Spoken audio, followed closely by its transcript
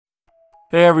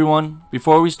Hey everyone,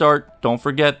 before we start, don't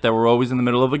forget that we're always in the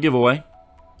middle of a giveaway.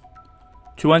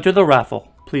 To enter the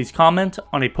raffle, please comment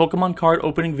on a Pokemon card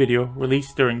opening video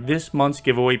released during this month's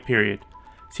giveaway period.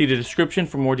 See the description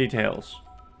for more details.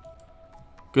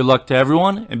 Good luck to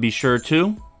everyone, and be sure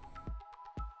to...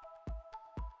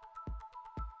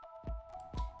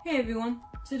 Hey everyone,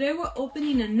 today we're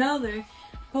opening another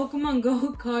Pokemon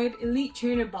Go card Elite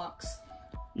Trainer box.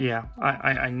 Yeah,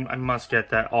 I must get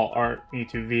that all art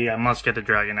ETB. I must get the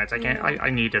Dragonites. I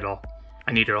need it all.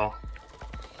 I need it all.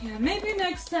 Yeah, maybe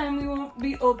next time we won't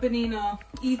be opening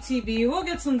ETB. We'll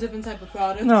get some different type of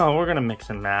products. No, we're gonna mix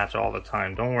and match all the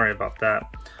time. Don't worry about that.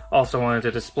 Also wanted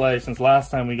to display, since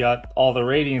last time we got all the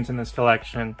Radiants in this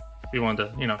collection, we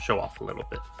wanted to, show off a little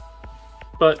bit.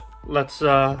 But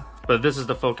but this is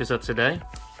the focus of today.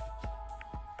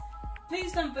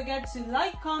 Please don't forget to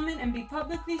like, comment, and be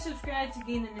publicly subscribed to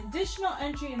gain an additional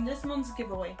entry in this month's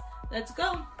giveaway. Let's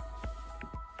go!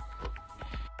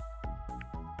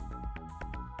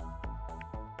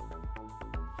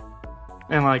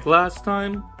 And like last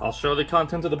time, I'll show the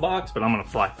content of the box, but I'm gonna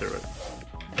fly through it.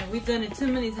 Yeah, we've done it too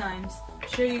many times. I'm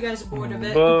sure you guys are bored of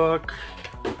it. Book,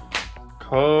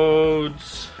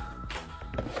 codes,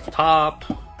 top,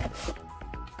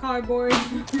 cardboard.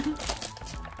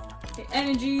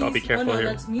 Energies. I'll be careful here.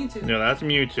 That's Mewtwo. No, that's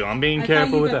Mewtwo. I'm being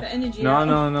careful with that.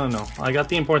 No. I got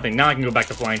the important thing. Now I can go back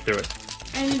to flying through it.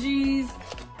 Energies,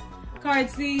 card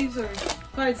sleeves or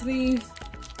card sleeves.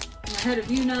 I'm ahead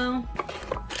of you now.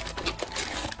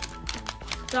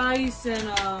 Dice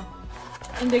and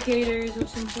indicators of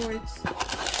some sorts.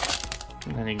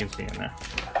 And then you can see in there.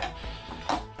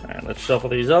 Alright, let's shuffle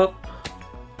these up.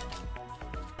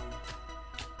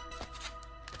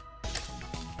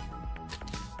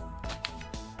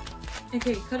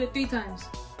 Okay, cut it 3 times.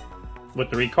 With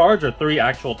 3 cards or 3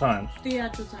 actual times? 3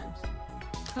 actual times.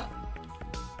 Cut.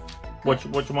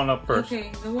 Which one up first? Okay,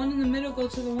 the one in the middle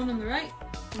goes to the one on the right,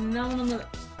 and that one on the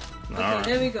left. Okay, right.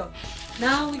 There we go.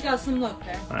 Now we got some luck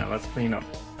there. Alright, let's clean up.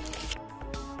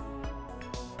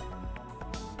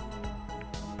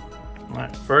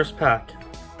 Alright, first pack.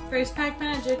 First pack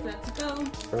magic, let's go.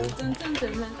 Dun, dun,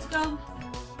 dun, let's go.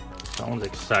 Someone's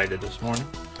excited this morning.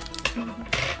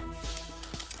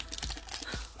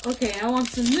 Okay, I want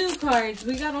some new cards.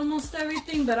 We got almost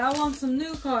everything, but I want some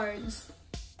new cards.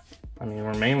 I mean,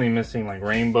 we're mainly missing like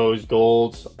rainbows,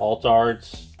 golds, alt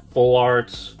arts, full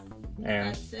arts,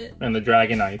 and the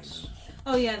Dragonites.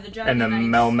 Oh yeah, the Dragonites. And the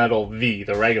Melmetal V,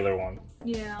 the regular one.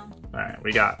 Yeah. Alright,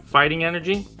 we got Fighting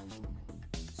Energy,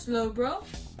 Slowbro,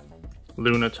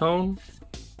 Lunatone,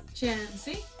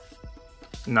 Chansey,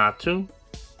 Natu,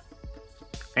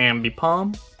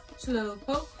 Ambipom,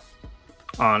 Slowpoke,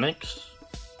 Onyx,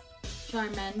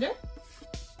 Charmander.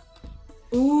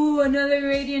 Ooh, another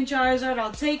Radiant Charizard.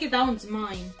 I'll take it. That one's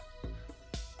mine.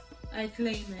 I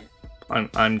claim it.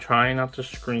 I'm trying not to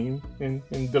scream in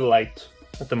delight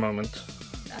at the moment.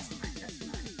 That's mine.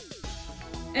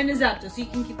 And a Zapdos, so you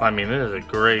can keep. I mean, this is a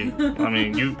great. I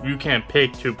mean, you can't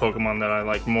pick 2 Pokemon that I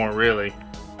like more, really.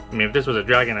 I mean, if this was a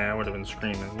Dragonite, I would have been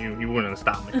screaming. You wouldn't have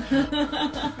stopped me.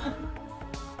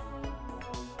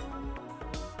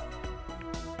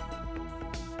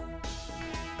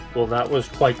 Well, that was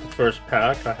quite the first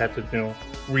pack. I had to,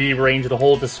 rearrange the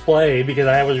whole display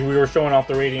because we were showing off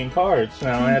the Radiant cards.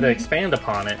 Now I had to expand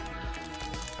upon it.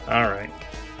 All right,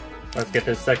 let's get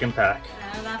this second pack.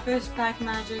 That first pack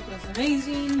magic was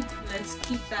amazing. Let's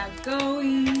keep that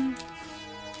going.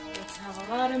 Let's have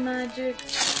a lot of magic.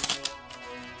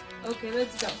 Okay,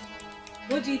 let's go.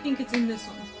 What do you think is in this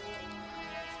one?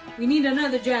 We need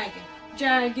another dragon.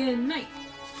 Dragonite.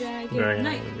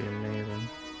 Dragonite. Would be amazing.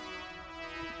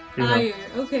 Fire.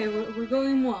 Okay, we're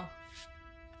going well.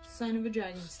 Sign of a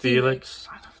dragon. Steelix.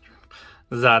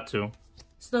 Xatu.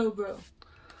 Slowbro.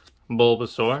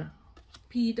 Bulbasaur.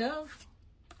 P-Dove.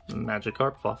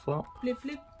 Magikarp. Flufflop. Flip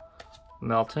Flip.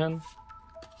 Melton.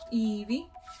 Eevee.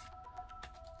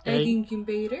 Egg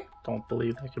Incubator. Don't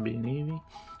believe that could be an Eevee.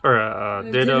 Or a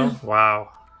Ditto. Wow.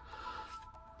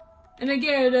 And a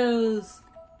Gyarados.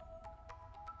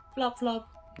 Flop Flop.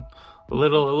 A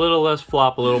little less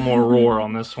flop, a little more roar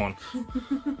on this one.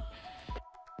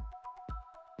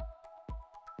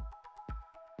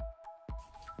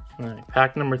 Alright,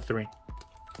 pack number 3.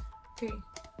 Okay.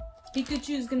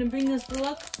 Pikachu is gonna bring us the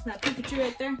luck. That Pikachu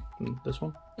right there. This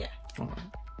one? Yeah. Alright.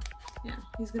 Yeah,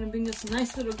 he's gonna bring us some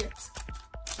nice little gifts.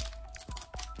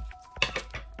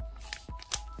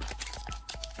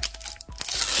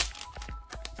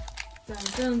 Dun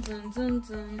dun dun dun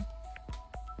dun.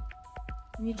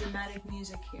 I need dramatic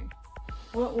music here.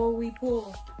 What will we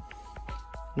pull?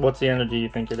 What's the energy you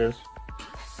think it is?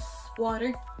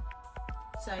 Water.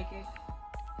 Psychic.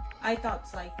 I thought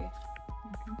Psychic.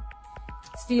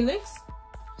 Steelix.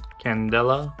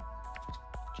 Candela.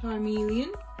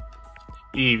 Charmeleon.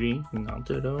 Eevee. Not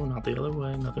Ditto. Not the other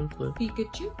way. Nothing flip.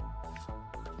 Pikachu.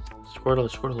 Squirtle.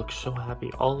 Squirtle looks so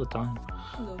happy all the time.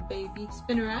 Little baby.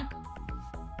 Spinarak.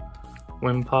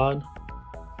 Wimpod.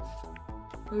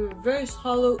 A reverse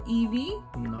hollow Eevee.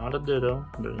 Not a Ditto.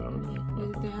 There's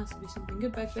nothing. There has to be something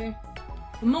good back there.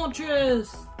 The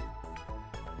Moltres.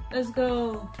 Let's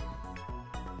go.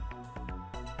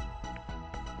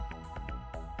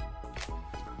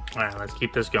 Alright, let's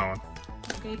keep this going.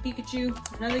 Okay, Pikachu.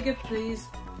 Another gift, please.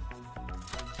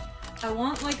 I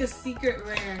want like a secret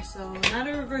rare, so not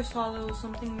a reverse hollow,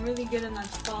 something really good in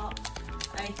that spot.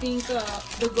 I think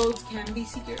the golds can be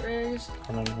secret rares.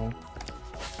 I don't know.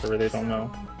 I really don't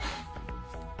know.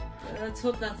 Let's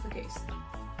hope that's the case.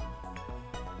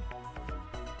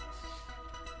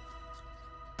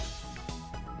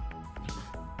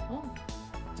 Oh,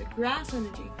 it's a grass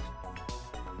energy.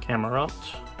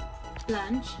 Camerupt.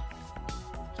 Blanche.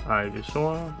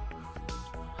 Ivysaur.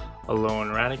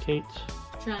 Alolan Eradicate.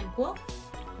 Tranquil.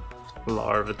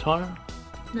 Larvitar.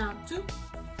 Mewtwo.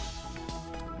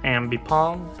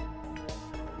 Ambipom.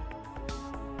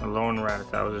 Alolan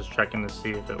Eradicate. I was just checking to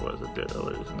see if it was a Ditto.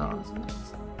 It is not.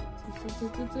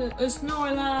 A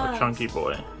Snorlax. A chunky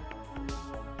boy.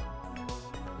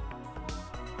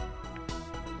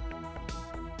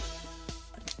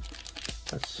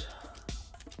 That's...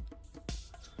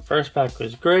 First pack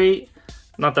was great.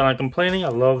 Not that I'm complaining. I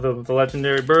love the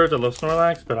legendary birds. I love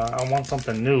Snorlax, but I want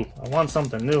something new. I want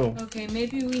something new. Okay,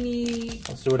 maybe we need...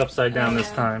 Let's do it upside down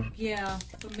this time. Yeah,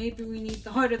 so maybe we need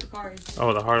the heart of the cards.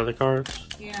 Oh, the heart of the cards?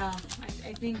 Yeah,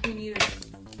 I think we need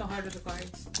the heart of the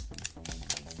cards.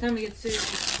 It's time to get serious.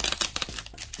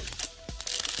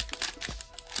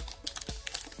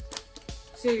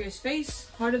 Serious face,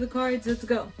 heart of the cards, let's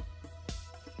go.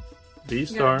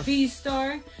 V-Star.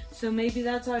 V-Star, so maybe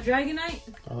that's our Dragonite.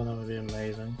 Oh, that would be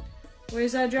amazing.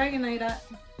 Where's our Dragonite at?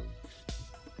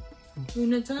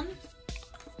 Lunaton.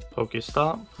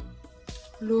 Pokestop.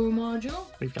 Lure Module.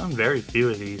 We've gotten very few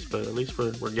of these, but at least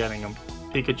we're getting them.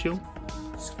 Pikachu.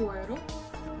 Squirtle.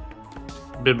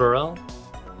 Bibarel.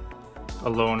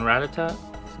 Alolan Rattata.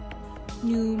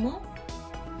 Numo.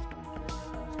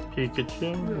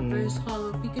 Pikachu. Reverse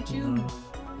Hollow Pikachu.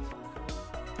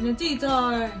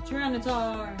 Natitar.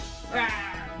 Tyranitar. Rah!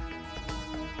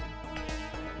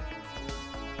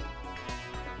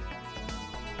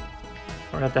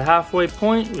 We're at the halfway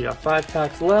point. We got 5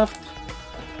 packs left.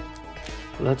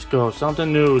 Let's go.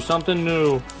 Something new. Something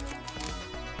new.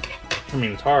 I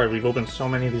mean, it's hard. We've opened so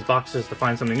many of these boxes to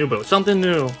find something new, but something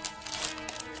new.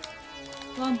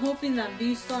 Well, I'm hoping that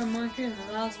V-Star marker in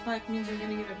the last pack means we're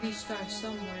gonna get a V-Star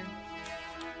somewhere.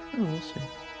 Oh, we'll see.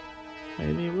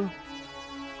 Maybe it will.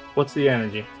 What's the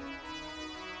energy?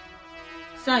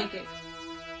 Psychic.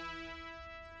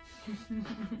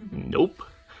 Nope.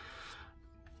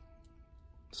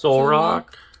 Solrock.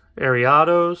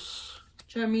 Ariados.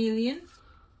 Charmeleon.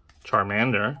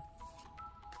 Charmander.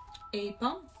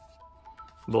 Apom.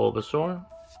 Bulbasaur.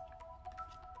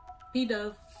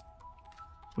 P-Dove.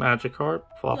 Magikarp.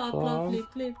 Flop Flop, flop, Flop. flip,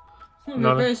 flip.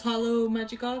 Another- Reverse Hollow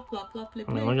Magikarp. Flop, flop, flip,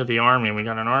 I mean, flip. look at the army. We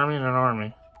got an army and an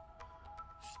army.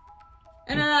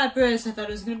 And a Lapras. I thought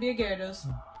it was gonna be a Gyarados.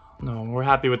 No, we're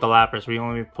happy with the Lapras. We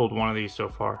only pulled one of these so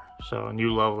far. So, and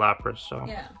you love Lapras, so.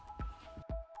 Yeah.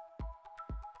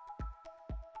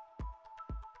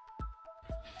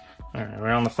 Alright,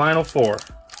 we're on the final 4.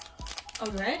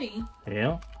 Already?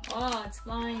 Yeah. Oh, it's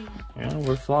flying. Yeah,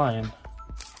 we're flying.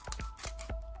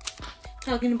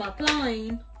 Talking about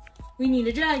flying, we need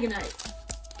a Dragonite.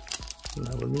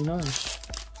 That would be nice.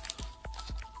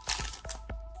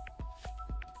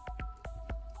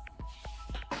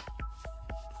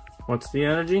 What's the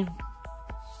energy?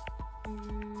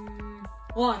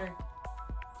 Water.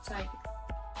 Psychic.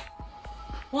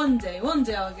 One day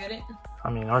I'll get it. I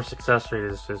mean, our success rate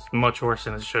is much worse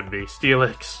than it should be.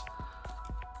 Steelix.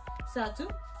 Satu.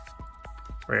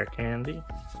 Rare Candy.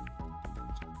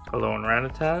 Alolan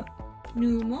Rattata.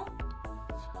 Numo.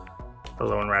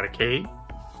 Alolan Raticate.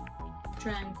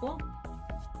 Tranquil.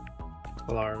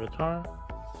 Larvitar.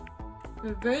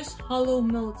 Reverse Hollow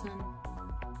Milton.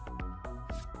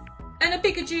 And a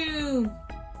Pikachu!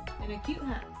 And a cute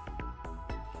hat.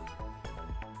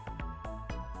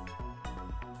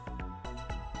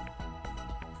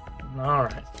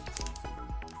 Alright.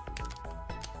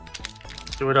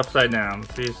 Do it upside down.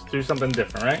 Please do something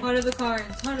different, right? Heart of the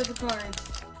cards. Heart of the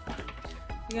cards.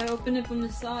 You gotta open it from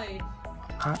the side.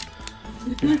 Huh?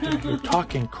 You're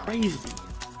talking crazy.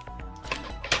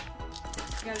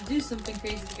 You gotta do something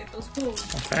crazy to get those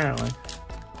pulls. Apparently.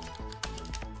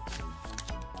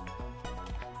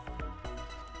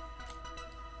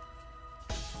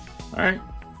 Alright.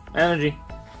 Energy.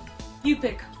 You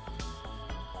pick.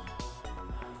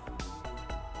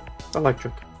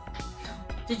 Electric.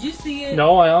 Did you see it?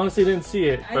 No, I honestly didn't see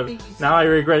it. I But think you now I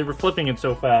regret flipping it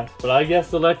so fast. But I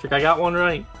guessed electric. I got one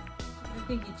right. I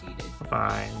think you cheated.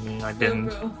 Fine. I didn't.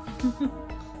 Bro.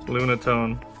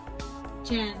 Lunatone.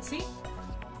 Chansey.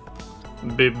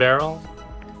 Big Barrel.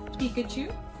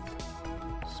 Pikachu.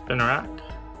 Spinarak.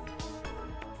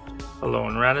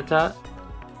 Alone Rattata.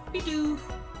 Bidoof.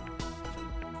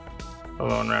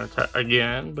 Alone Rattata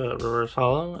again, but reverse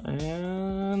hollow.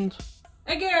 And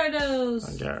A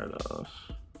Gyarados. Gyarados.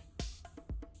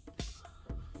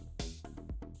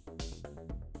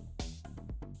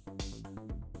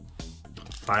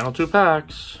 Final 2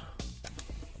 packs.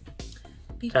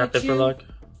 Pikachu. Tap it for luck.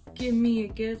 Give me a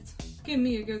gift. Give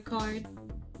me a good card.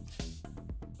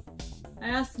 I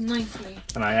asked nicely.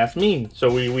 And I asked mean,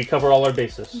 so we cover all our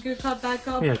bases. Good cop, back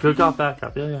up. Yeah, good cop, back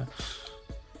up. Yeah.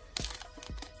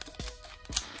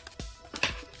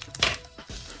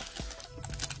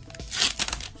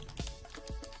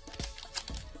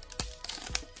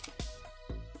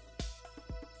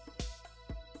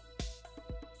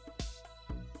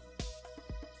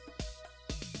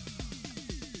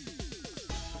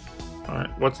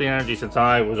 Alright, what's the energy since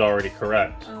I was already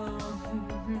correct?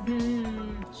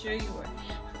 Sure you were.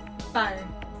 Fire.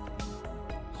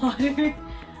 Water.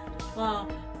 Wow.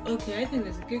 Okay, I think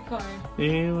that's a good card.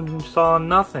 You saw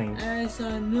nothing. I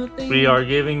saw nothing. We are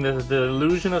giving the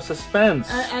illusion of suspense.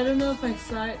 I don't know if I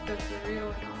saw it, that's for real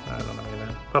or not. I don't know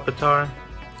either. Puppetar.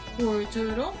 War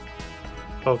Turtle.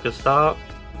 Pokestop.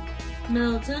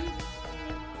 Milton.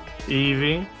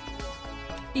 Eevee.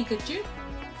 Pikachu.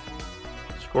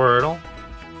 Squirtle.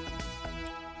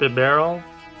 Bibarel.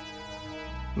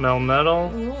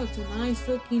 Melmetal. Oh, it's a nice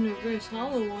looking reverse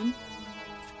hollow one.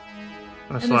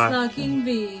 And a And a Slacking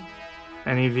V.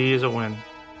 Any V is a win.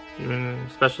 Even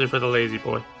especially for the lazy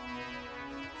boy.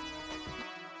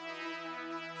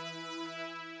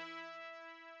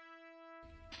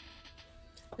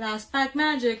 Last pack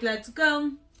magic, let's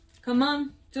go. Come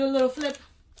on, do a little flip.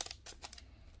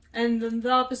 And then the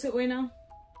opposite way now.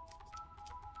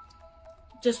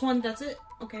 Just one, that's it?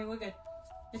 Okay, we're good.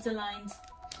 It's aligned.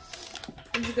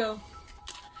 Let's go.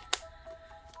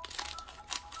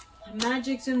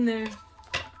 Magic's in there.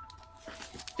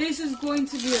 This is going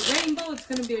to be a rainbow, it's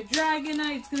going to be a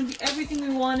Dragonite, it's going to be everything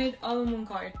we wanted all in one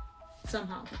card.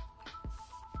 Somehow.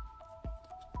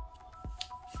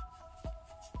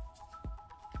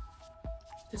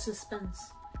 The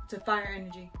suspense. It's a fire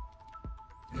energy.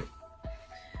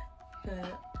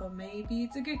 But maybe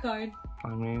it's a good card. I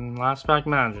mean, last pack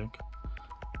magic.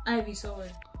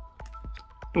 Ivysaur.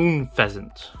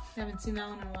 Pheasant. Haven't seen that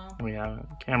one in a while. We have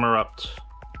Camerupt.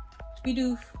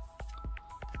 Bidoof.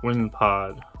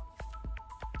 Windpod.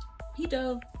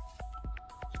 Pidove.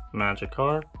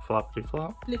 Magikarp. Floppity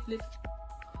Flop. Flip flip.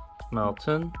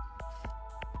 Melton.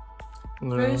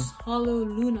 Reverse Hollow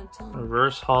Lunatone.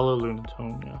 Reverse Hollow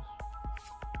Lunatone, yes.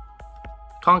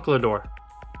 Conkeldurr.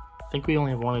 I think we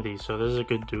only have one of these, so this is a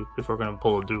good dupe if we're going to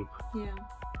pull a dupe. Yeah.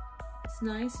 It's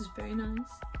nice, it's very nice.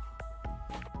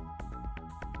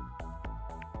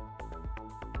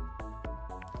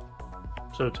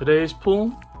 So today's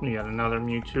pull, we got another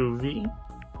Mewtwo V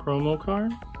promo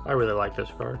card. I really like this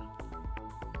card.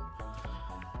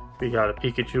 We got a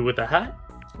Pikachu with a hat.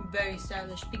 Very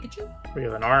stylish Pikachu. We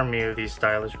have an army of these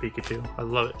stylish Pikachu. I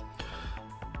love it.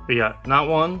 We got not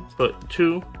one, but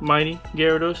two mighty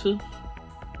Gyaradoses.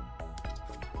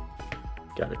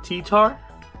 Got a T-Tar.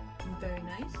 Very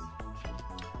nice.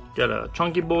 Got a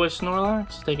Chunky Boy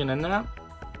Snorlax taking a nap.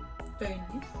 Very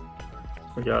nice.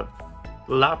 We got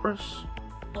Lapras.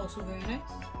 Also very nice.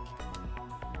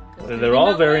 They're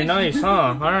all very nice,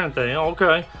 huh? Aren't they?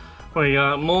 Okay. We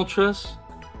got Moltres.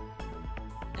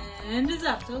 And a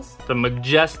Zapdos. The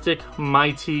majestic,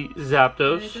 mighty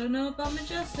Zapdos. I don't know about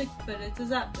majestic, but it's a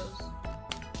Zapdos.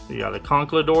 We got a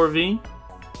Conkeldurr V.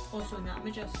 Also not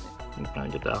majestic. I'm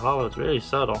trying to get that hollow. It's very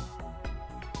subtle.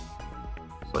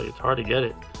 It's like it's hard to get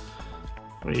it.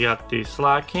 We got the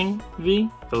Slacking V.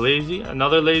 The lazy,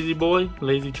 another lazy boy,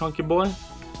 lazy chunky boy,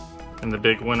 and the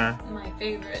big winner, My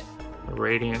favorite. the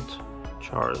Radiant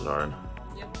Charizard.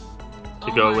 Yep.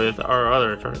 To go with our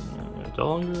other Charizard. It's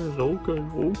all yours.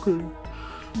 Okay.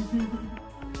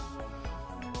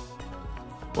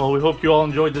 Well, we hope you all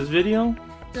enjoyed this video.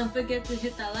 Don't forget to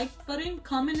hit that like button,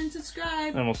 comment, and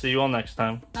subscribe. And we'll see you all next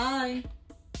time. Bye.